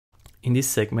In this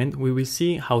segment, we will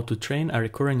see how to train a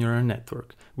recurrent neural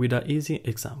network with an easy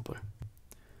example.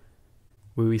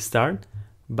 We will start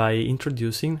by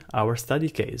introducing our study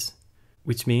case,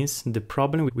 which means the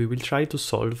problem we will try to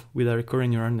solve with a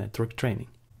recurrent neural network training.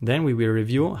 Then we will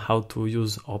review how to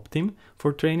use Optim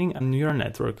for training a neural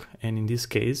network, and in this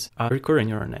case, a recurrent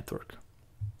neural network.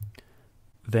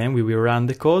 Then we will run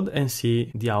the code and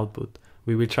see the output.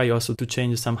 We will try also to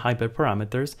change some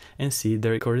hyperparameters and see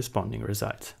the corresponding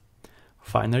results.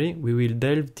 Finally, we will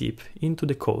delve deep into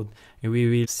the code and we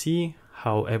will see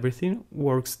how everything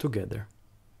works together.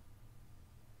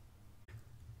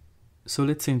 So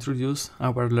let's introduce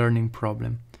our learning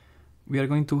problem. We are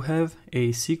going to have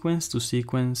a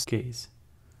sequence-to-sequence case.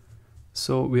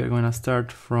 So we are going to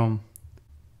start from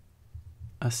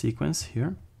a sequence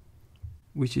here,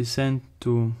 which is sent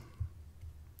to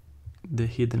the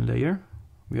hidden layer.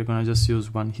 We are going to just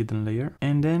use one hidden layer.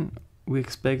 And then we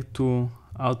expect to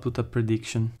output a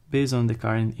prediction based on the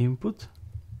current input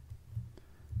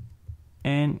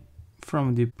and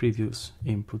from the previous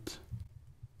input.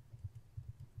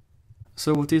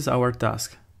 So what is our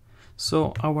task?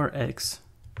 So our X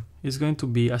is going to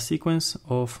be a sequence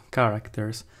of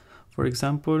characters. For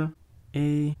example,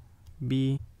 A,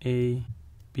 B, A,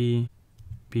 B,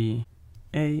 B,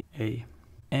 A, A.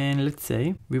 And let's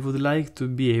say we would like to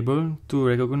be able to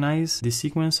recognize the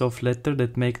sequence of letters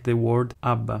that make the word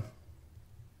ABBA,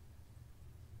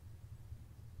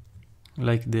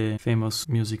 like the famous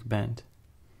music band.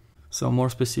 So more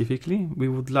specifically, we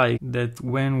would like that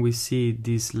when we see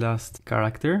this last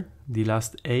character, the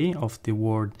last A of the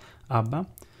word ABBA,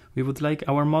 we would like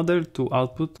our model to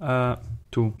output a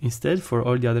 2. Instead, for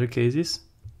all the other cases,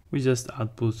 we just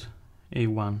output a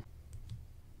 1.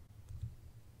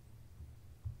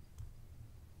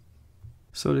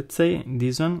 So let's say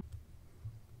this one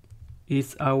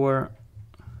is our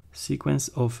sequence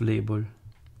of label.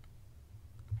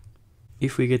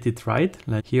 If we get it right,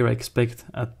 like here I expect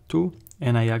a 2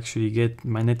 and I actually get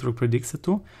my network predicts a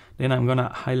 2, then I'm gonna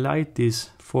highlight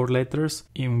these 4 letters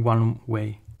in one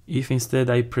way. If instead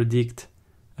I predict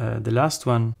the last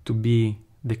one to be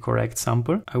the correct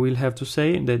sample, I will have to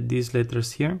say that these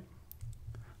letters here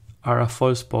are a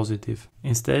false positive.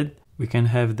 Instead, we can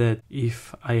have that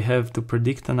if I have to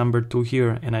predict a number 2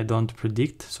 here and I don't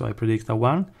predict, so I predict a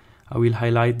 1, I will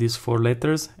highlight these 4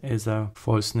 letters as a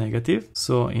false negative.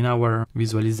 So in our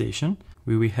visualization,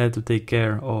 we will have to take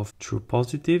care of true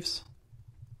positives,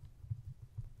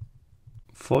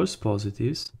 false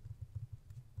positives,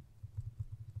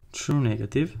 true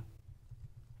negative,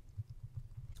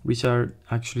 which are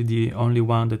actually the only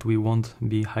one that we won't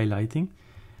be highlighting,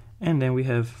 and then we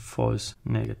have false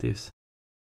negatives.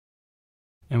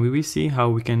 And we will see how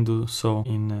we can do so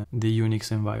in the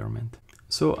Unix environment.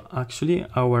 So actually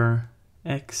our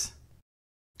X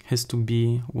has to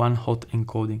be one hot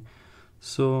encoding.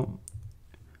 So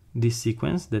this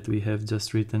sequence that we have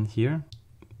just written here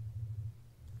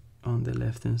on the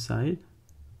left hand side.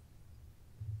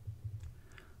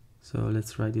 So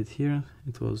let's write it here.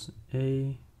 It was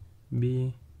A,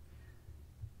 B,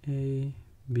 A,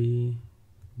 B,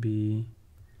 B,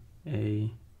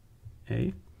 A,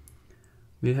 A.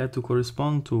 We had to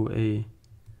correspond to a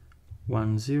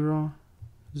 1, 0,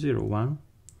 0, 1,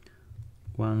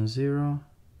 1, 0,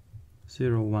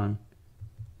 0, 1,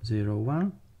 0,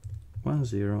 1, 1,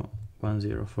 0, 1,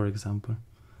 0, for example,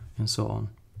 and so on.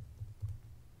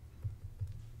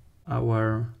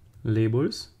 Our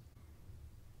labels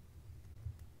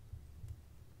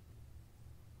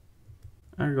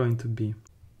are going to be,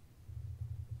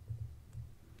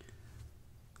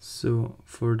 so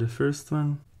for the first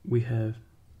one we have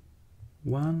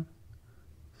 1,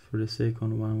 for the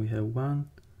second one we have 1,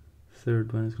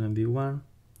 third one is going to be 1,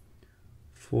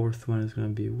 fourth one is going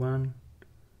to be 1,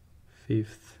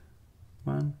 fifth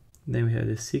 1, then we have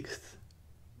the sixth,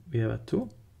 we have a 2,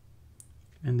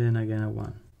 and then again a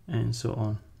 1, and so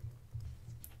on.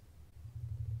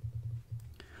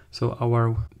 So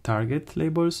our target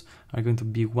labels are going to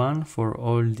be 1 for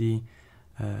all the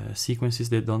sequences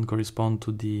that don't correspond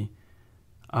to the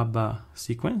ABBA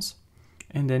sequence,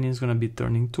 and then it's going to be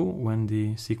turning 2 when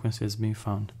the sequence has been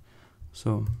found.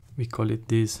 So we call it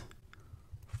this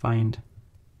find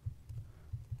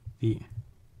the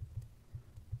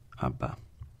ABBA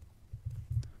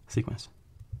sequence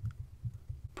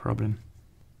problem.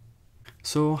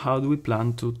 So how do we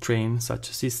plan to train such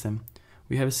a system?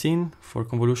 We have seen for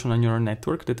convolutional neural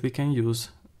network that we can use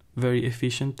very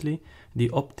efficiently the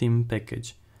Optim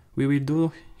package. We will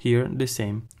do here the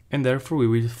same, and therefore we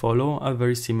will follow a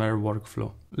very similar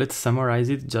workflow. Let's summarize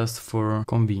it just for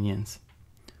convenience.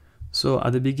 So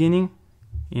at the beginning,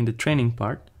 in the training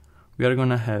part, we are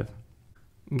gonna have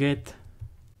get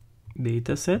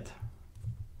dataset.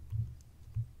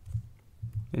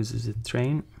 This is a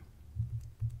train.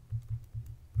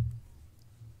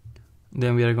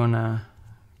 Then we are gonna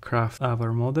craft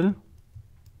our model.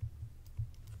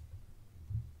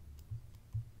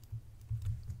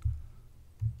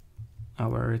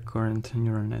 Our recurrent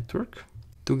neural network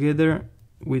together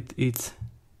with its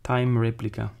time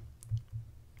replica.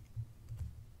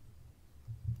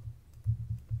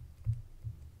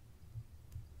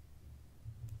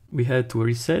 We had to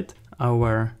reset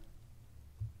our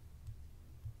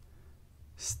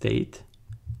state,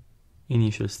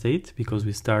 initial state, because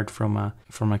we start from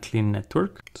a clean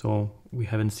network, so we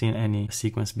haven't seen any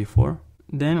sequence before.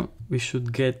 Then we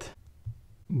should get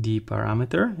the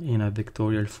parameter in a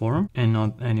vectorial form and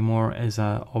not anymore as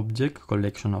an object,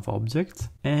 collection of objects,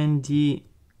 and the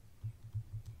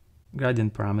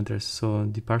gradient parameters, so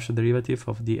the partial derivative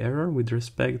of the error with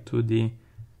respect to the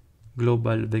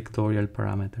global vectorial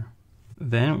parameter.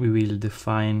 Then we will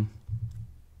define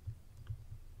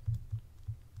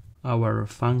our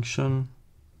function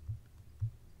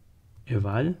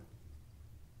eval,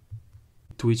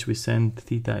 to which we send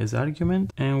theta as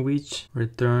argument and which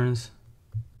returns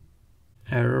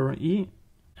error e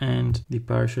and the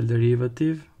partial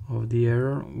derivative of the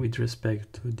error with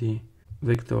respect to the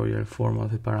vectorial form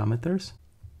of the parameters.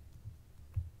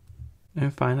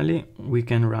 And finally, we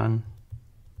can run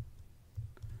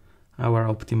our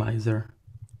optimizer.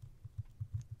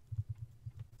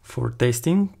 For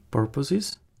testing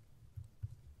purposes,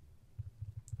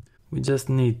 we just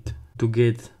need to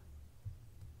get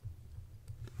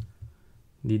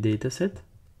the dataset.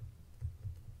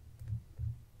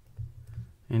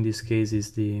 In this case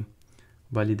is the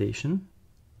validation.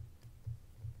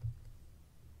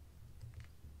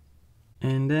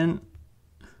 And then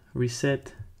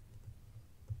reset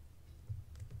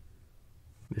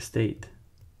the state.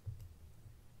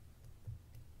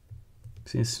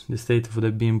 Since the state would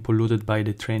have been polluted by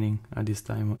the training at this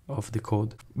time of the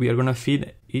code. We are gonna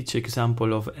feed each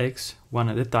example of X one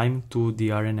at a time to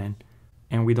the RNN,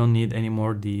 and we don't need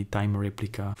anymore the time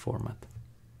replica format.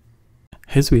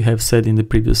 As we have said in the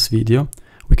previous video,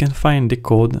 we can find the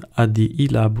code at the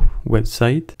eLab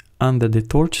website under the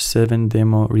Torch7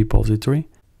 demo repository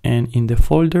and in the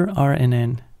folder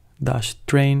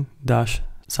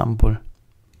RNN-train-sample.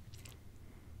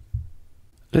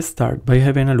 Let's start by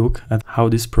having a look at how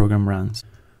this program runs.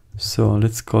 So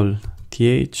let's call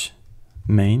th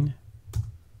main.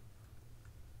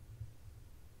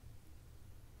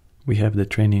 We have the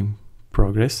training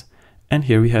progress, and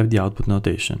here we have the output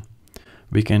notation.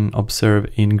 We can observe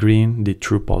in green the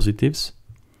true positives,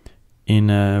 in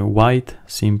white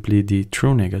simply the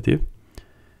true negative,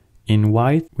 in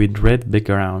white with red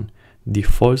background the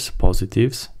false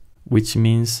positives, which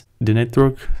means the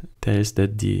network tells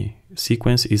that the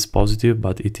sequence is positive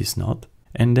but it is not,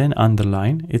 and then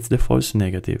underline it's the false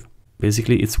negative.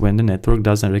 Basically it's when the network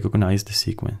doesn't recognize the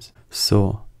sequence.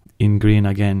 So in green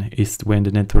again is when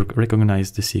the network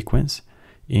recognizes the sequence.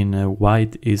 In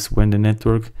white is when the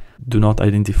network do not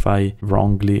identify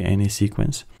wrongly any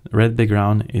sequence. Red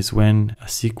background is when a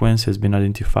sequence has been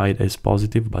identified as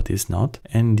positive but is not.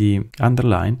 And the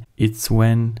underline, it's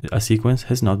when a sequence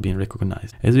has not been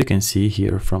recognized. As you can see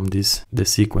here from this, the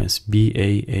sequence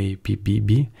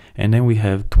BAAPPB, and then we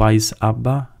have twice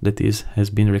ABBA that has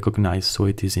been recognized, so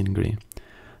it is in green.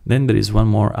 Then there is one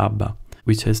more ABBA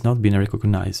which has not been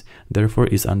recognized, therefore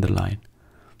is underlined.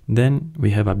 Then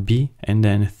we have a B and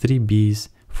then 3 B's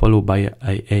followed by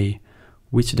a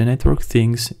which the network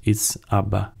thinks it's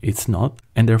ABBA. It's not,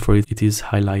 and therefore it is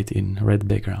highlighted in red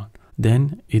background.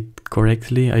 Then it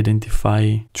correctly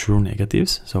identify true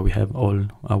negatives, so we have all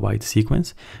a white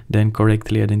sequence, then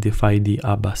correctly identify the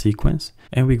ABBA sequence,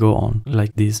 and we go on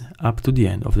like this up to the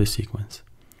end of the sequence.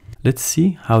 Let's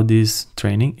see how this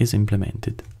training is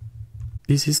implemented.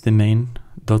 This is the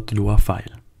main.lua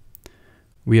file.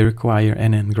 We require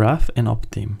NN graph and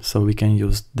optim, so we can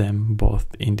use them both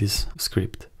in this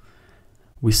script.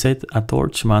 We set a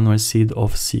torch manual seed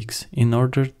of 6 in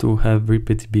order to have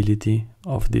repeatability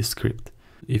of this script.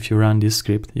 If you run this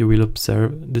script, you will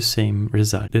observe the same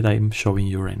result that I'm showing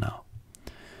you right now.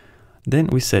 Then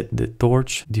we set the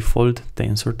torch default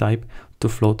tensor type to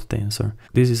float tensor.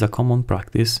 This is a common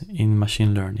practice in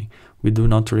machine learning. We do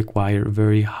not require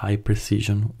very high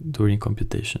precision during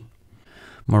computation.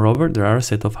 Moreover, there are a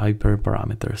set of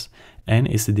hyperparameters. N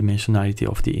is the dimensionality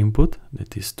of the input,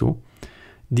 that is 2.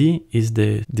 D is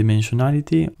the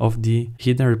dimensionality of the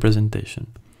hidden representation.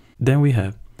 Then we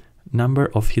have number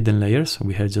of hidden layers,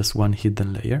 we have just one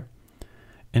hidden layer.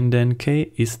 And then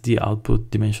K is the output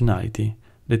dimensionality,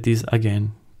 that is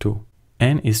again 2.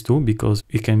 N is 2 because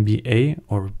it can be A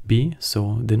or B,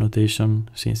 so the notation,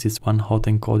 since it's one hot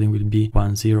encoding, will be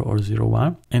 1, 0 or 0,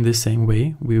 1. And the same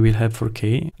way, we will have for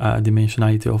K a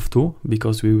dimensionality of 2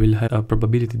 because we will have a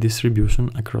probability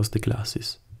distribution across the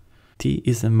classes. T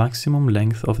is the maximum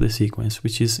length of the sequence,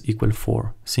 which is equal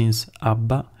 4, since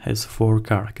ABBA has 4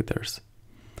 characters.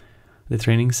 The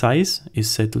training size is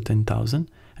set to 10,000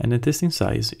 and the testing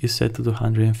size is set to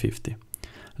 250.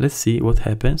 Let's see what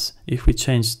happens if we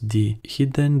change the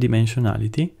hidden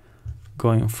dimensionality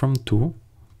going from 2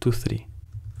 to 3.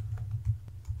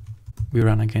 We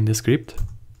run again the script.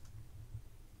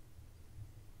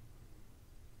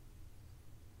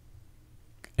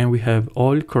 And we have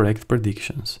all correct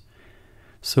predictions.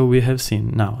 So we have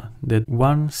seen now that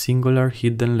one singular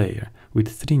hidden layer with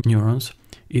 3 neurons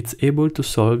is able to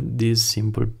solve this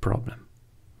simple problem.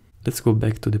 Let's go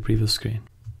back to the previous screen.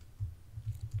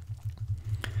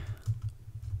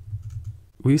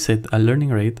 We set a learning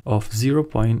rate of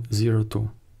 0.02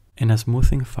 and a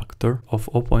smoothing factor of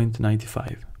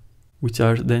 0.95, which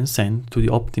are then sent to the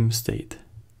optim state.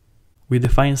 We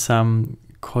define some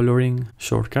coloring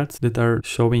shortcuts that are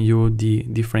showing you the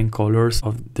different colors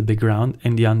of the background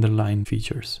and the underlying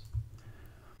features.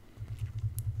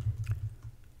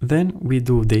 Then we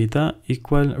do data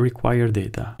equal required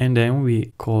data, and then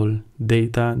we call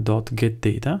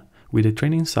data.getData with the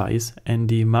training size and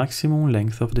the maximum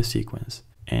length of the sequence.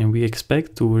 And we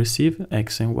expect to receive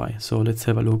X and Y. So let's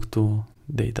have a look to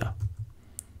data.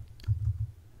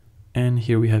 And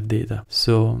here we have data.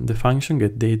 So the function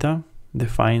getData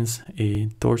defines a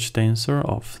torch tensor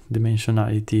of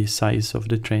dimensionality size of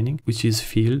the training, which is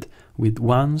filled with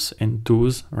 1s and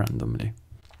 2s randomly.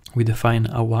 We define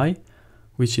a Y,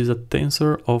 which is a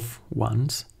tensor of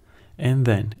 1s. And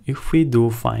then if we do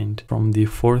find from the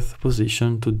 4th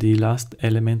position to the last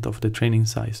element of the training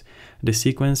size the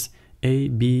sequence A,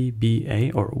 B, B,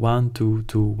 A, or 1, 2,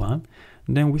 2, 1,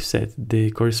 then we set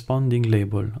the corresponding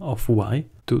label of Y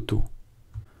to 2.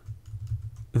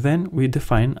 Then we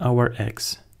define our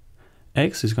X.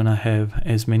 X is gonna have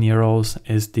as many rows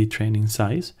as the training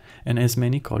size and as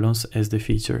many columns as the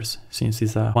features. Since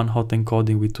it's a one hot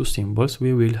encoding with 2 symbols,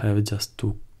 we will have just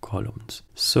 2 columns.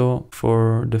 So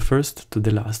for the first to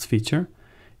the last feature,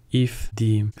 if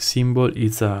the symbol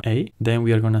is a A, then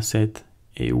we are gonna set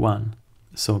A1.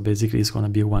 So basically it's going to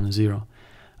be a 1, 0.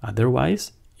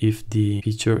 Otherwise, if the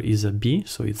feature is a B,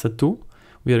 so it's a 2,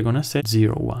 we are going to set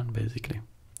 0, 1 basically.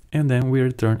 And then we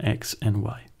return X and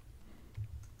Y.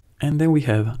 And then we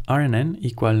have RNN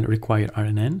equal require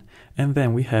RNN. And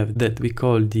then we have that we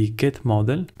call the get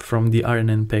model from the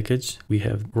RNN package we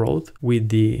have wrote with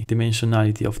the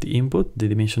dimensionality of the input, the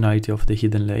dimensionality of the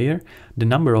hidden layer, the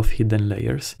number of hidden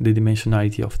layers, the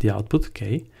dimensionality of the output,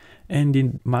 K, and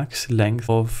the max length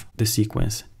of the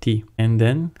sequence, T. And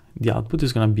then the output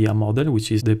is going to be a model,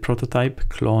 which is the prototype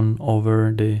clone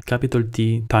over the capital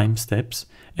T time steps,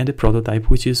 and the prototype,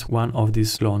 which is one of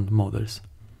these cloned models.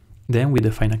 Then we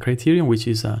define a criterion, which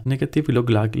is a negative log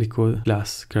likelihood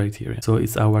class criterion. So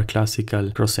it's our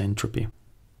classical cross entropy.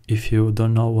 If you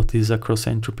don't know what is a cross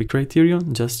entropy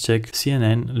criterion, just check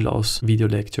CNN loss video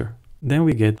lecture. Then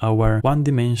we get our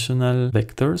one-dimensional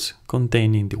vectors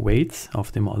containing the weights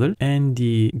of the model and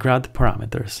the grad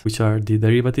parameters, which are the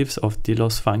derivatives of the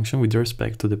loss function with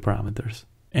respect to the parameters.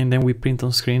 And then we print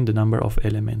on screen the number of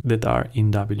elements that are in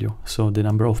W, so the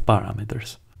number of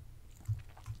parameters.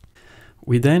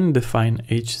 We then define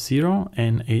H0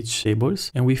 and H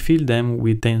tables, and we fill them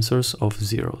with tensors of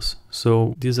zeros.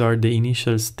 So these are the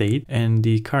initial state and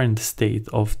the current state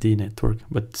of the network.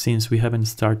 But since we haven't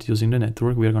started using the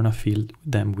network, we are going to fill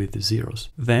them with zeros.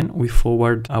 Then we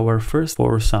forward our first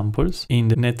 4 samples in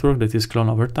the network that is cloned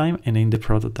over time and in the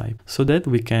prototype, so that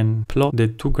we can plot the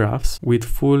 2 graphs with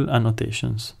full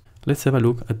annotations. Let's have a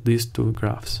look at these 2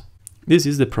 graphs. This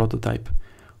is the prototype.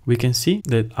 We can see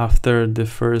that after the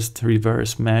first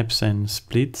reverse maps and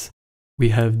splits, we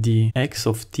have the X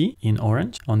of T in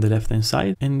orange on the left hand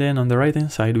side, and then on the right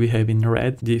hand side we have in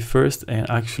red the first and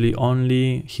actually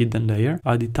only hidden layer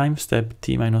at the time step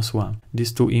T-1.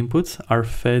 These 2 inputs are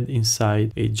fed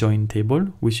inside a join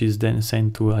table, which is then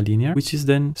sent to a linear, which is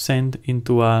then sent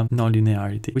into a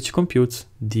nonlinearity, which computes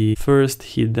the first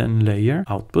hidden layer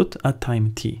output at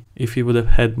time T. If we would have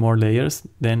had more layers,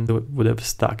 then they would have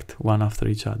stacked one after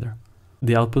each other.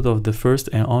 The output of the first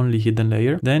and only hidden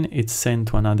layer, then it's sent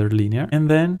to another linear, and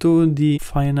then to the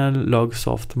final log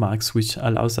softmax, which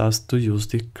allows us to use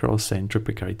the cross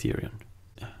entropy criterion.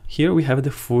 Here we have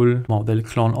the full model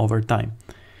clone over time.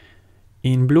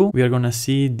 In blue, we are going to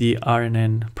see the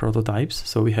RNN prototypes.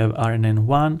 So we have RNN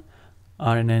 1,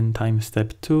 RNN time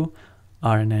step 2,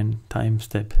 RNN time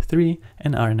step 3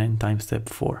 and RNN time step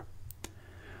 4.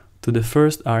 To the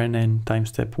first RNN time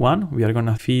step 1, we are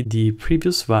gonna feed the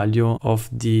previous value of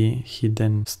the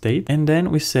hidden state, and then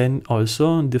we send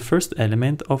also the first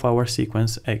element of our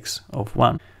sequence X of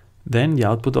 1. Then the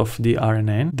output of the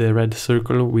RNN, the red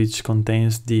circle which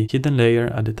contains the hidden layer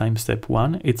at the time step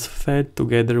 1, it's fed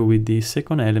together with the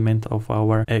second element of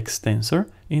our X tensor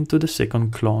into the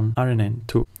second clone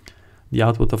RNN2. The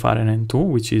output of RNN2,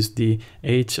 which is the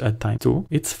H at time 2,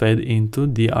 it's fed into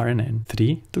the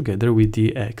RNN3 together with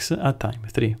the X at time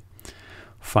 3.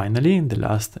 Finally, the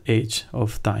last H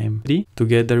of time 3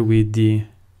 together with the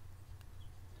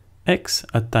X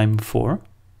at time 4,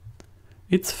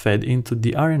 it's fed into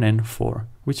the RNN4,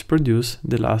 which produce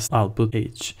the last output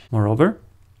H. Moreover,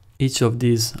 each of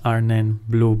these RNN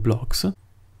blue blocks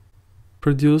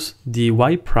produce the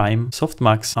Y prime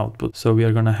softmax output. So we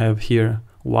are gonna have here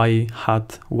Y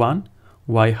hat 1,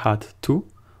 Y hat 2,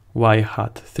 Y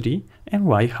hat 3, and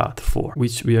Y hat 4,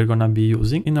 which we are gonna be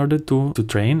using in order to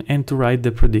train and to write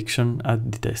the prediction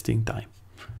at the testing time.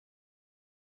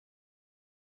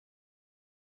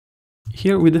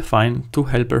 Here we define two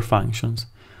helper functions.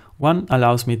 One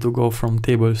allows me to go from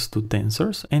tables to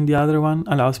tensors, and the other one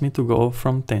allows me to go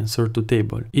from tensor to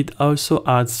table. It also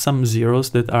adds some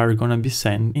zeros that are gonna be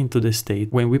sent into the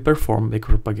state when we perform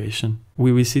backpropagation.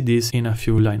 We will see this in a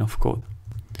few lines of code.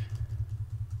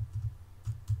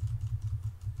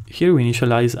 Here we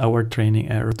initialize our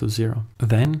training error to 0.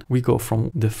 Then we go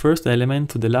from the first element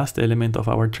to the last element of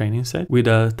our training set with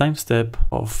a time step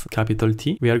of capital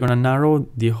T. We are going to narrow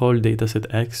the whole dataset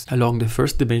X along the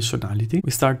first dimensionality.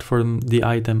 We start from the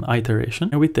item iteration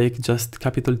and we take just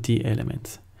capital T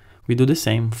elements. We do the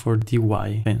same for the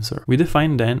Y tensor. We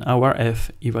define then our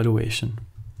F evaluation.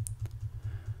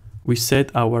 We set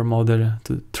our model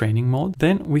to training mode.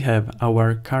 Then we have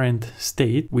our current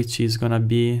state, which is gonna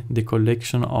be the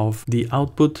collection of the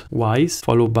output Y's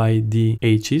followed by the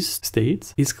H's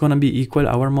states. It's gonna be equal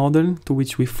our model to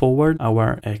which we forward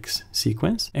our X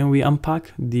sequence and we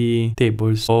unpack the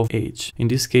tables of H. In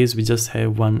this case, we just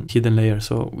have one hidden layer,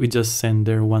 so we just send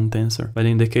there one tensor. But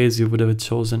in the case you would have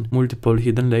chosen multiple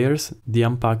hidden layers, the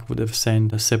unpack would have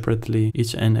sent separately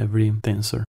each and every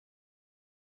tensor.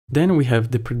 Then we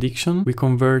have the prediction. We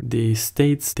convert the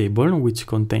states table, which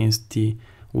contains the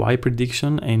Y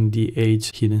prediction and the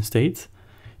H hidden states,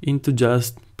 into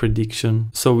just prediction.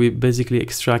 So we basically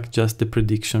extract just the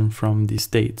prediction from the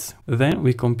states. Then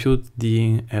we compute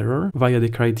the error via the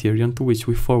criterion to which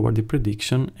we forward the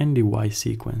prediction and the Y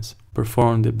sequence.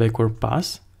 Perform the backward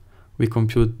pass. We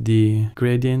compute the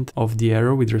gradient of the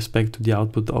error with respect to the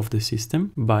output of the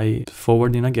system by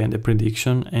forwarding again the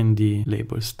prediction and the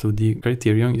labels to the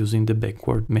criterion using the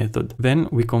backward method. Then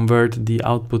we convert the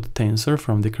output tensor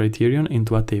from the criterion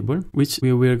into a table, which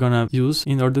we were gonna use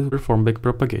in order to perform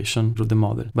backpropagation through the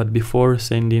model. But before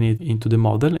sending it into the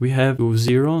model, we have to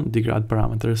zero the grad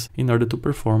parameters in order to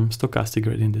perform stochastic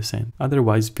gradient descent.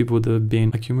 Otherwise, people would have been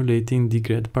accumulating the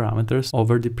grad parameters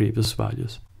over the previous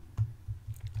values.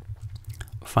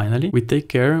 Finally, we take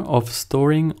care of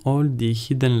storing all the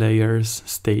hidden layers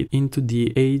state into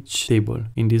the H table.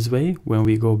 In this way, when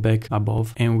we go back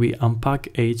above and we unpack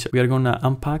H, we are gonna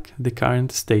unpack the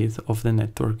current state of the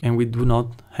network and we do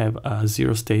not have a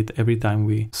zero state every time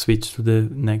we switch to the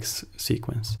next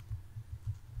sequence.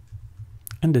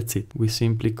 And that's it. We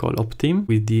simply call optim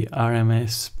with the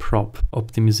RMS prop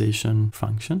optimization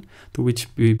function, to which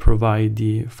we provide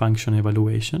the function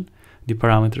evaluation, the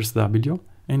parameters W,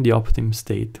 and the optim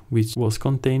state, which was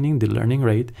containing the learning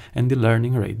rate and the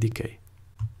learning rate decay.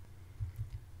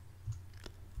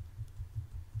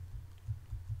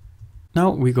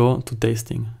 Now we go to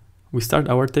testing. We start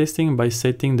our testing by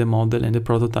setting the model and the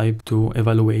prototype to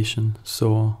evaluation,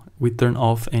 so we turn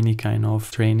off any kind of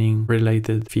training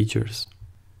related features.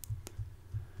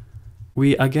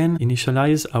 We again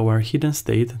initialize our hidden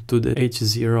state to the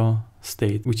H0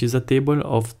 state, which is a table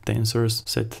of tensors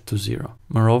set to 0.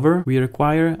 Moreover, we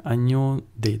require a new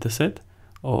dataset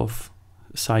of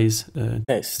size,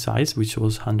 which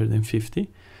was 150.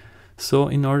 So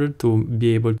in order to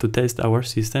be able to test our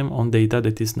system on data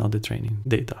that is not the training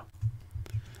data.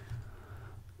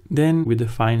 Then we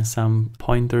define some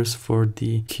pointers for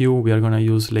the queue we are going to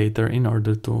use later in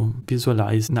order to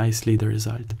visualize nicely the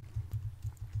result.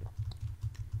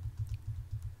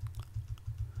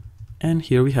 And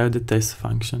here we have the test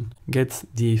function. Gets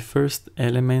the first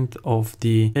element of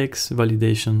the X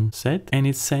validation set and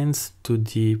it sends to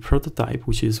the prototype,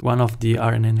 which is one of the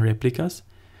RNN replicas.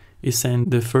 It sends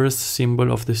the first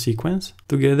symbol of the sequence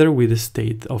together with the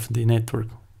state of the network,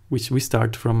 which we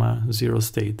start from a 0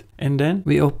 state. And then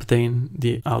we obtain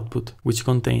the output, which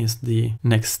contains the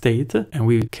next state, and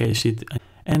we cache it.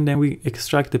 And then we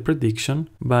extract the prediction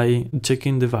by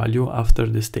checking the value after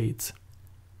the states.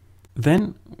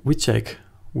 Then we check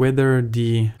whether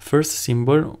the first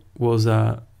symbol was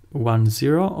a 1,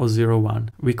 0 or 0,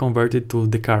 1. We convert it to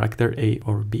the character A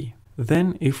or B.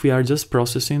 Then, if we are just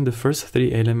processing the first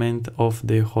 3 elements of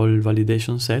the whole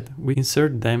validation set, we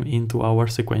insert them into our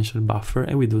sequential buffer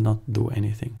and we do not do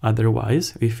anything.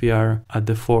 Otherwise, if we are at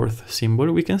the 4th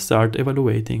symbol, we can start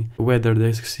evaluating whether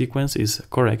the sequence is a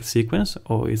correct sequence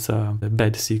or it's a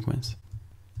bad sequence.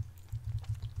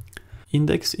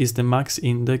 Index is the max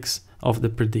index of the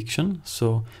prediction.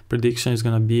 So prediction is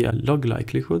going to be a log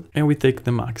likelihood, and we take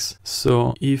the max.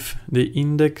 So if the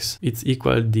index is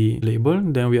equal the label,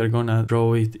 then we are going to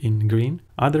draw it in green.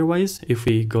 Otherwise, if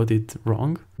we got it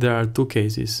wrong, there are 2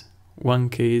 cases. One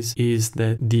case is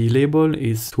that the label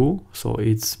is 2, so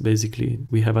it's basically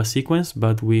we have a sequence,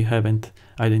 but we haven't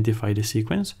identified the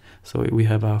sequence, so we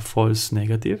have a false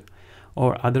negative.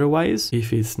 Or otherwise,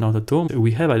 if it's not a 2,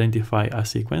 we have identified a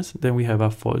sequence, then we have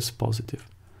a false positive.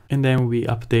 And then we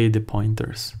update the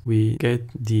pointers. We get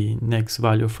the next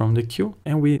value from the queue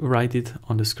and we write it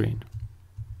on the screen.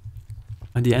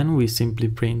 At the end, we simply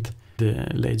print the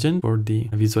legend or the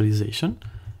visualization,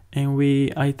 and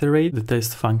we iterate the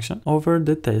test function over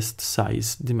the test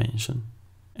size dimension.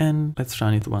 And let's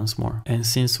run it once more. And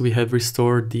since we have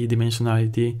restored the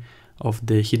dimensionality of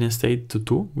the hidden state to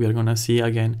 2, we are gonna see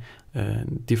again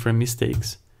different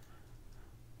mistakes.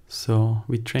 So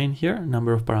we train here,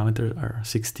 number of parameters are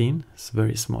 16, it's a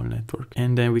very small network.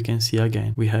 And then we can see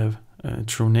again, we have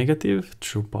true negative,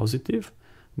 true positive,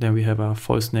 then we have a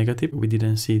false negative, we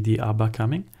didn't see the ABBA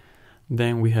coming.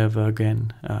 Then we have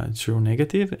again true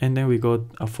negative, and then we got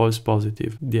a false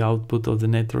positive. The output of the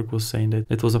network was saying that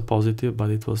it was a positive, but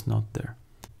it was not there.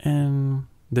 And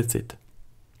that's it.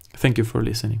 Thank you for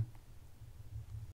listening.